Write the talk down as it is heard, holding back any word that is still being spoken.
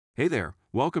Hey there,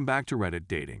 welcome back to Reddit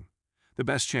Dating, the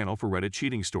best channel for Reddit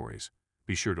cheating stories.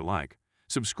 Be sure to like,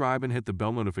 subscribe, and hit the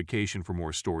bell notification for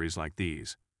more stories like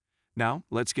these. Now,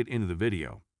 let's get into the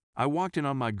video. I walked in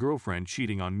on my girlfriend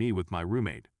cheating on me with my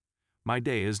roommate. My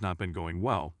day has not been going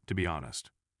well, to be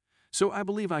honest. So I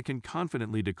believe I can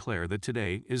confidently declare that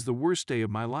today is the worst day of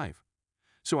my life.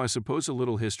 So I suppose a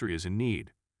little history is in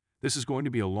need. This is going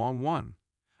to be a long one.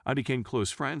 I became close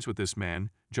friends with this man,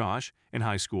 Josh, in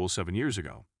high school 7 years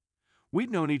ago. We'd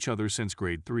known each other since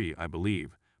grade 3, I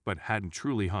believe, but hadn't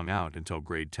truly hung out until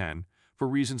grade 10, for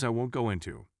reasons I won't go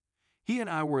into. He and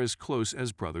I were as close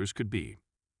as brothers could be.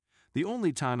 The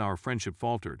only time our friendship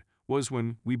faltered was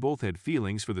when we both had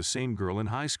feelings for the same girl in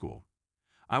high school.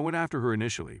 I went after her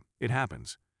initially, it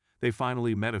happens. They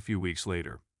finally met a few weeks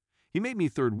later. He made me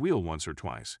third wheel once or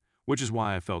twice, which is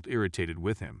why I felt irritated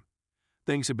with him.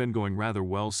 Things have been going rather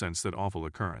well since that awful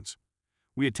occurrence.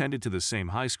 We attended to the same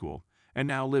high school, and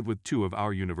now live with two of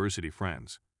our university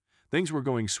friends. Things were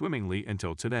going swimmingly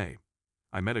until today.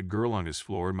 I met a girl on his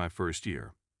floor in my first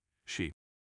year. She,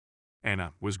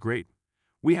 Anna, was great.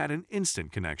 We had an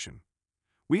instant connection.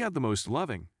 We had the most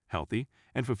loving, healthy,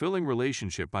 and fulfilling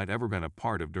relationship I'd ever been a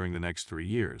part of during the next 3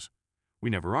 years. We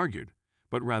never argued,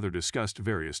 but rather discussed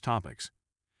various topics.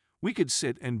 We could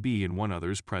sit and be in one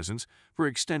another's presence for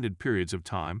extended periods of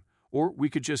time, or we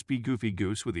could just be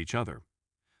goofy-goose with each other.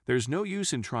 There's no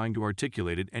use in trying to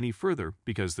articulate it any further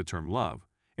because the term love,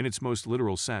 in its most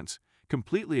literal sense,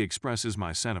 completely expresses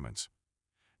my sentiments.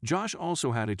 Josh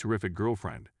also had a terrific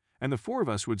girlfriend, and the four of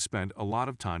us would spend a lot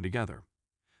of time together.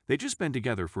 They'd just been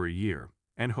together for a year,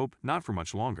 and hope not for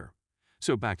much longer.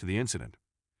 So back to the incident.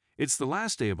 It's the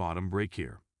last day of autumn break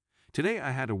here. Today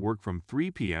I had to work from 3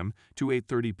 p.m. to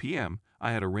 8:30 p.m.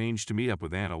 I had arranged to meet up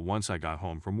with Anna once I got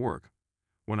home from work.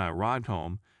 When I arrived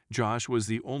home, Josh was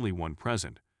the only one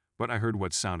present, but I heard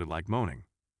what sounded like moaning.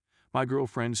 My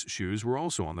girlfriend's shoes were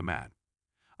also on the mat.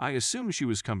 I assumed she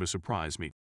was come to surprise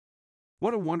me.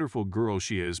 What a wonderful girl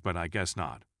she is, but I guess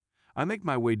not. I make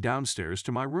my way downstairs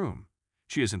to my room.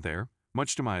 She isn't there,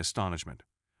 much to my astonishment.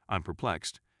 I'm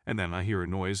perplexed, and then I hear a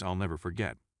noise I'll never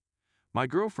forget. My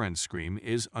girlfriend's scream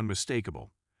is unmistakable,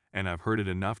 and I've heard it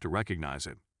enough to recognize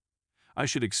it. I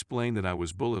should explain that I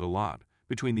was bullied a lot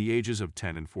between the ages of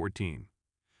 10 and 14.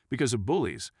 Because of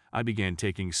bullies, I began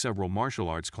taking several martial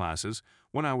arts classes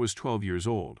when I was 12 years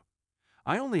old.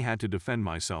 I only had to defend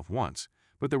myself once,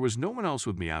 but there was no one else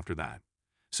with me after that.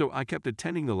 So I kept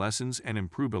attending the lessons and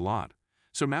improved a lot.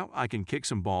 So now I can kick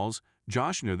some balls,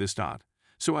 Josh knew this.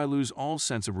 So I lose all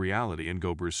sense of reality and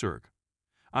go berserk.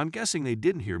 I'm guessing they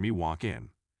didn't hear me walk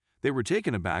in. They were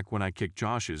taken aback when I kicked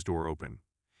Josh's door open.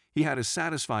 He had a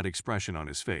satisfied expression on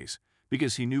his face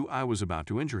because he knew I was about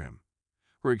to injure him.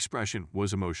 Her expression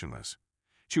was emotionless.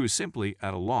 She was simply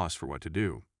at a loss for what to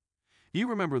do. You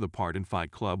remember the part in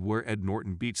Fight Club where Ed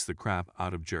Norton beats the crap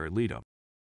out of Jared Leto?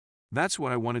 That's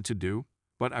what I wanted to do,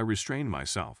 but I restrained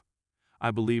myself. I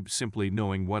believed simply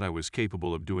knowing what I was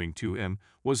capable of doing to him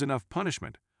was enough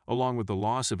punishment, along with the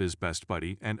loss of his best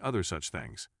buddy and other such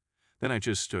things. Then I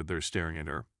just stood there staring at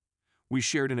her. We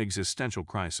shared an existential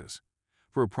crisis.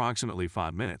 For approximately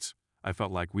 5 minutes, I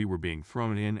felt like we were being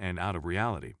thrown in and out of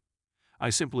reality. I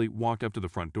simply walked up to the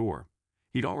front door.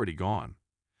 He'd already gone.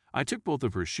 I took both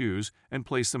of her shoes and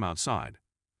placed them outside.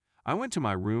 I went to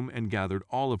my room and gathered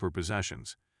all of her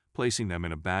possessions, placing them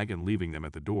in a bag and leaving them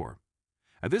at the door.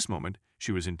 At this moment,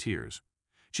 she was in tears.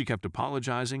 She kept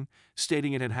apologizing,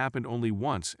 stating it had happened only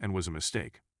once and was a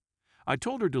mistake. I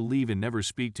told her to leave and never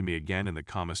speak to me again in the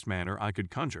calmest manner I could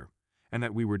conjure, and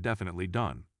that we were definitely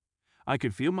done. I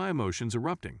could feel my emotions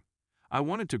erupting. I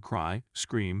wanted to cry,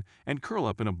 scream, and curl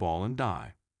up in a ball and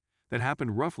die. That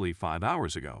happened roughly 5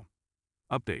 hours ago.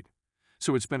 Update.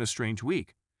 So it's been a strange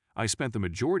week. I spent the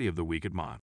majority of the week at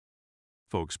my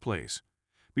folks' place.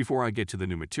 Before I get to the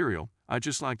new material, I'd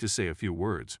just like to say a few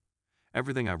words.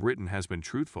 Everything I've written has been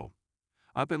truthful.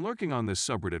 I've been lurking on this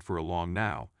subreddit for a long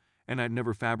now, and I'd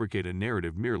never fabricate a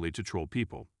narrative merely to troll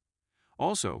people.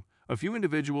 Also, a few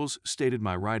individuals stated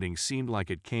my writing seemed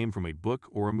like it came from a book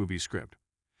or a movie script.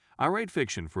 I write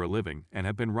fiction for a living and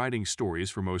have been writing stories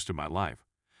for most of my life,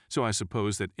 so I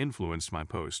suppose that influenced my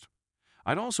post.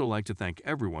 I'd also like to thank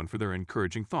everyone for their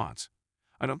encouraging thoughts.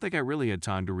 I don't think I really had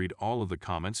time to read all of the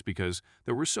comments because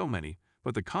there were so many,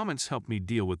 but the comments helped me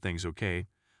deal with things okay.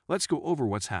 Let's go over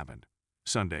what's happened.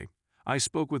 Sunday, I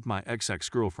spoke with my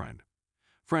ex-girlfriend.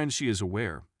 Friend, she is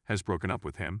aware, has broken up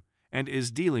with him, and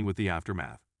is dealing with the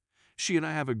aftermath. She and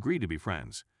I have agreed to be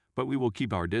friends, but we will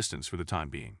keep our distance for the time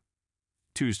being.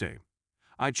 Tuesday,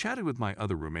 I chatted with my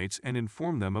other roommates and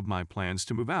informed them of my plans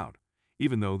to move out,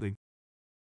 even though they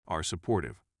are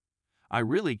supportive. I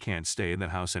really can't stay in that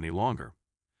house any longer.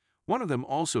 One of them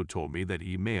also told me that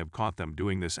he may have caught them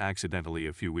doing this accidentally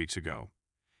a few weeks ago.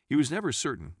 He was never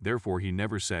certain, therefore he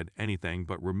never said anything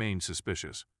but remained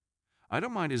suspicious. I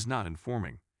don't mind his not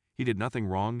informing. He did nothing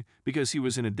wrong because he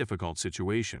was in a difficult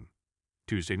situation.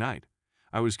 Tuesday night,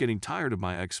 I was getting tired of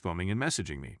my ex phoning and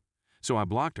messaging me, so I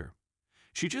blocked her.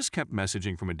 She just kept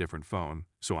messaging from a different phone,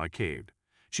 so I caved.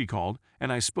 She called,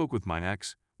 and I spoke with my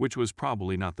ex, which was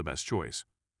probably not the best choice.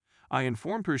 I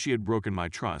informed her she had broken my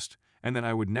trust and that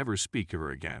I would never speak to her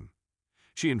again.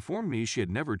 She informed me she had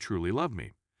never truly loved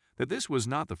me, that this was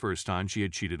not the first time she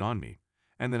had cheated on me,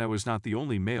 and that I was not the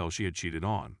only male she had cheated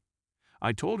on.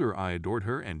 I told her I adored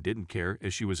her and didn't care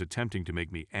if she was attempting to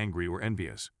make me angry or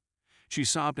envious. She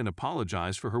sobbed and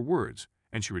apologized for her words,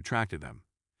 and she retracted them.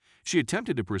 She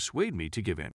attempted to persuade me to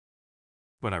give in,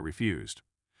 but I refused.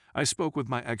 I spoke with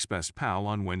my ex-best pal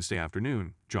on Wednesday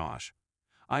afternoon, Josh.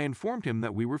 I informed him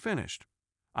that we were finished.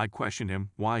 I questioned him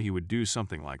why he would do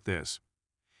something like this.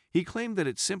 He claimed that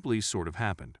it simply sort of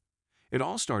happened. It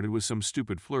all started with some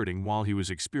stupid flirting while he was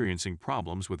experiencing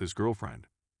problems with his girlfriend.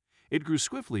 It grew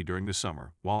swiftly during the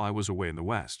summer while I was away in the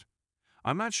West.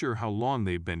 I'm not sure how long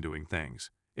they've been doing things.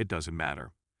 It doesn't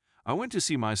matter. I went to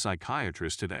see my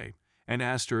psychiatrist today and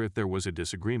asked her if there was a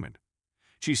disagreement.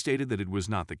 She stated that it was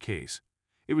not the case.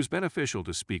 It was beneficial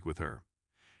to speak with her.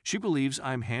 She believes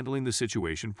I'm handling the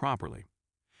situation properly.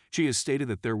 She has stated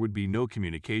that there would be no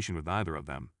communication with either of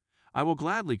them. I will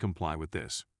gladly comply with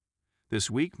this.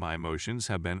 This week, my emotions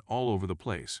have been all over the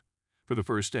place. For the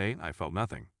first day, I felt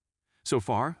nothing. So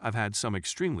far, I've had some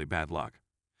extremely bad luck.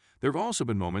 There have also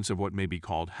been moments of what may be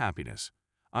called happiness.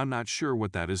 I'm not sure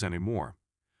what that is anymore.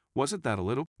 Wasn't that a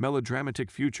little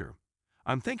melodramatic future?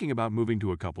 I'm thinking about moving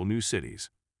to a couple new cities.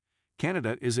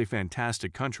 Canada is a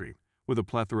fantastic country with a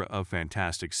plethora of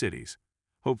fantastic cities.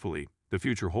 Hopefully, the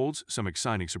future holds some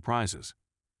exciting surprises.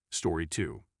 Story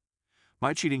 2.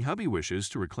 My cheating hubby wishes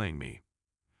to reclaim me.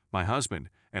 My husband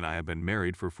and I have been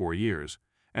married for 4 years,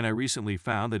 and I recently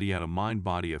found that he had a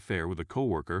mind-body affair with a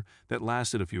coworker that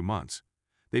lasted a few months.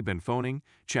 They'd been phoning,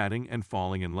 chatting, and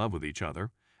falling in love with each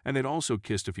other, and they'd also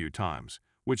kissed a few times,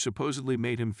 which supposedly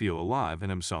made him feel alive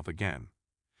and himself again.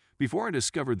 Before I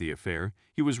discovered the affair,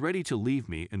 he was ready to leave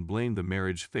me and blamed the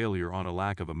marriage failure on a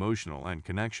lack of emotional and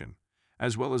connection,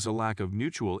 as well as a lack of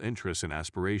mutual interests and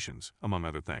aspirations, among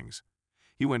other things.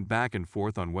 He went back and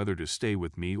forth on whether to stay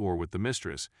with me or with the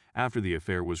mistress after the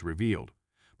affair was revealed,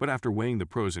 but after weighing the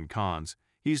pros and cons,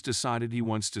 he's decided he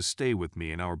wants to stay with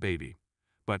me and our baby.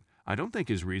 But I don't think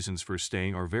his reasons for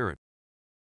staying are very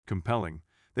compelling,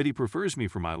 that he prefers me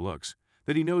for my looks,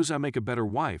 that he knows I make a better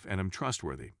wife and am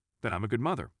trustworthy, that I'm a good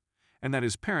mother, and that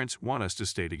his parents want us to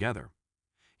stay together.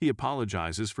 He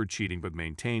apologizes for cheating but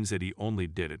maintains that he only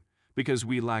did it because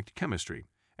we lacked chemistry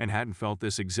and hadn't felt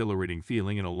this exhilarating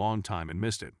feeling in a long time and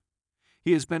missed it.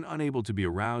 He has been unable to be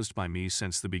aroused by me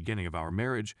since the beginning of our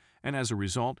marriage, and as a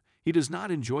result, he does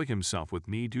not enjoy himself with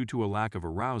me due to a lack of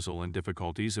arousal and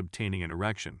difficulties obtaining an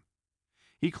erection.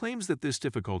 He claims that this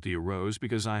difficulty arose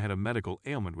because I had a medical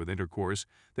ailment with intercourse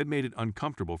that made it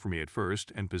uncomfortable for me at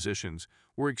first, and positions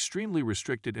were extremely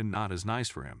restricted and not as nice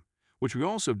for him, which we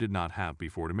also did not have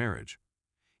before the marriage.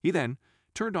 He then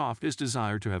turned off his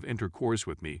desire to have intercourse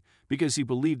with me because he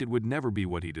believed it would never be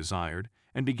what he desired,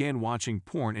 and began watching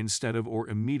porn instead of or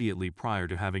immediately prior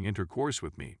to having intercourse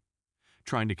with me.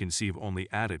 Trying to conceive only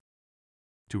added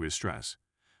to his stress.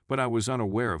 But I was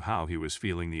unaware of how he was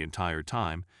feeling the entire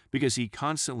time because he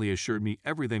constantly assured me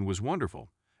everything was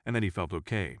wonderful and that he felt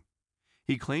okay.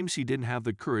 He claims he didn't have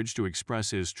the courage to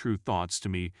express his true thoughts to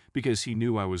me because he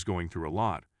knew I was going through a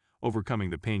lot, overcoming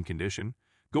the pain condition,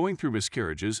 going through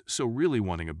miscarriages, so really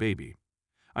wanting a baby.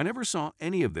 I never saw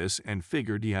any of this and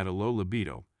figured he had a low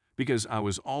libido because I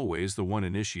was always the one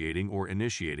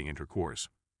initiating intercourse.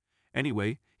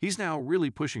 Anyway, he's now really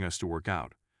pushing us to work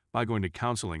out by going to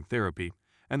counseling, therapy,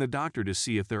 and the doctor to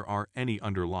see if there are any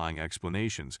underlying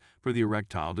explanations for the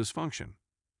erectile dysfunction.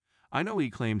 I know he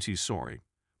claims he's sorry,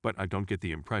 but I don't get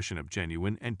the impression of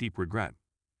genuine and deep regret.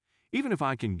 Even if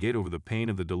I can get over the pain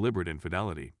of the deliberate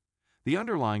infidelity, the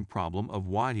underlying problem of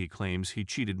why he claims he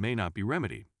cheated may not be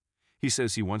remedied. He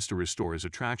says he wants to restore his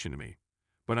attraction to me,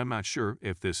 but I'm not sure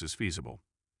if this is feasible.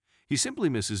 He simply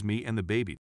misses me and the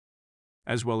baby,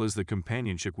 as well as the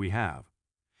companionship we have.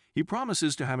 He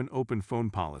promises to have an open phone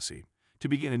policy, to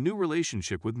begin a new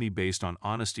relationship with me based on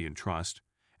honesty and trust,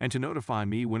 and to notify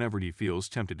me whenever he feels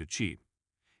tempted to cheat.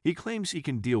 He claims he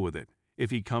can deal with it if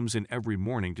he comes in every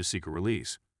morning to seek a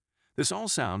release. This all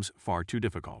sounds far too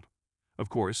difficult. Of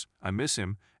course, I miss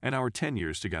him and our 10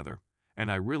 years together,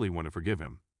 and I really want to forgive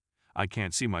him. I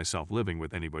can't see myself living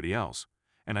with anybody else,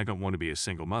 and I don't want to be a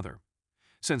single mother.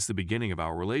 Since the beginning of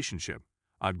our relationship,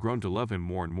 I've grown to love him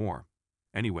more and more.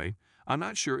 Anyway, I'm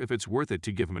not sure if it's worth it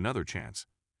to give him another chance.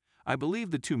 I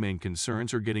believe the two main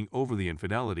concerns are getting over the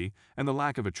infidelity and the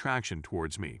lack of attraction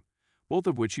towards me, both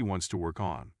of which he wants to work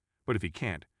on. But if he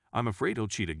can't, I'm afraid he'll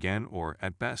cheat again or,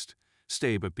 at best,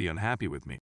 stay but be unhappy with me.